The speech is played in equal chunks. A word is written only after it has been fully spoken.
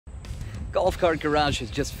Golf Cart Garage has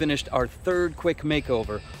just finished our third quick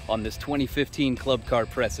makeover on this 2015 Club Car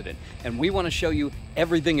Precedent, and we want to show you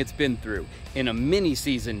everything it's been through in a mini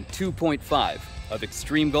season 2.5 of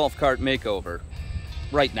Extreme Golf Cart Makeover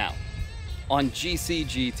right now on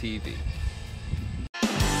GCGTV.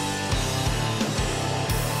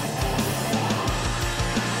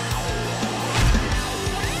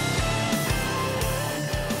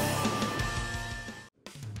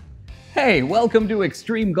 Hey, welcome to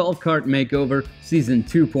Extreme Golf Cart Makeover Season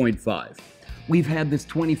 2.5. We've had this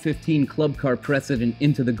 2015 Club Car Precedent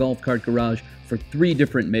into the Golf Cart Garage for 3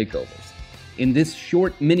 different makeovers. In this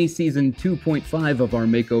short mini-season 2.5 of our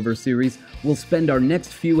makeover series, we'll spend our next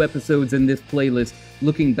few episodes in this playlist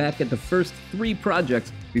looking back at the first 3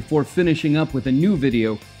 projects before finishing up with a new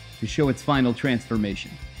video to show its final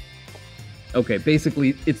transformation. Okay,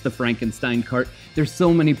 basically, it's the Frankenstein cart. There's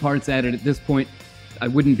so many parts added at this point, I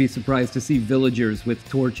wouldn't be surprised to see villagers with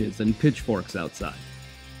torches and pitchforks outside.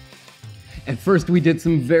 At first, we did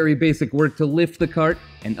some very basic work to lift the cart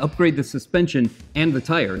and upgrade the suspension and the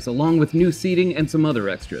tires, along with new seating and some other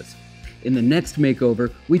extras. In the next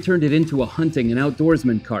makeover, we turned it into a hunting and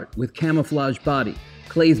outdoorsman cart with camouflage body,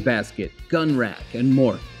 clays basket, gun rack, and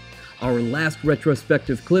more. Our last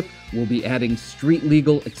retrospective clip will be adding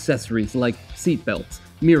street-legal accessories like seatbelts,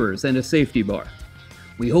 mirrors, and a safety bar.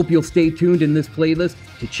 We hope you'll stay tuned in this playlist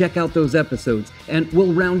to check out those episodes, and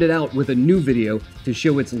we'll round it out with a new video to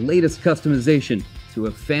show its latest customization to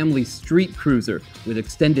a family street cruiser with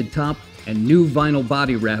extended top and new vinyl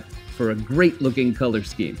body wrap for a great-looking color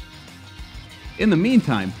scheme. In the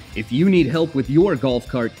meantime, if you need help with your golf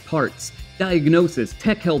cart parts, diagnosis,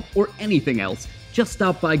 tech help, or anything else, just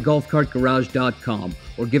stop by golfcartgarage.com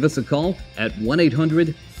or give us a call at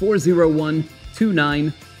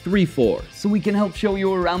 1-800-401-2934 so we can help show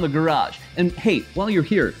you around the garage. And hey, while you're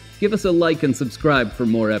here, give us a like and subscribe for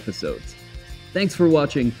more episodes. Thanks for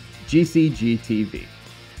watching GCGTV.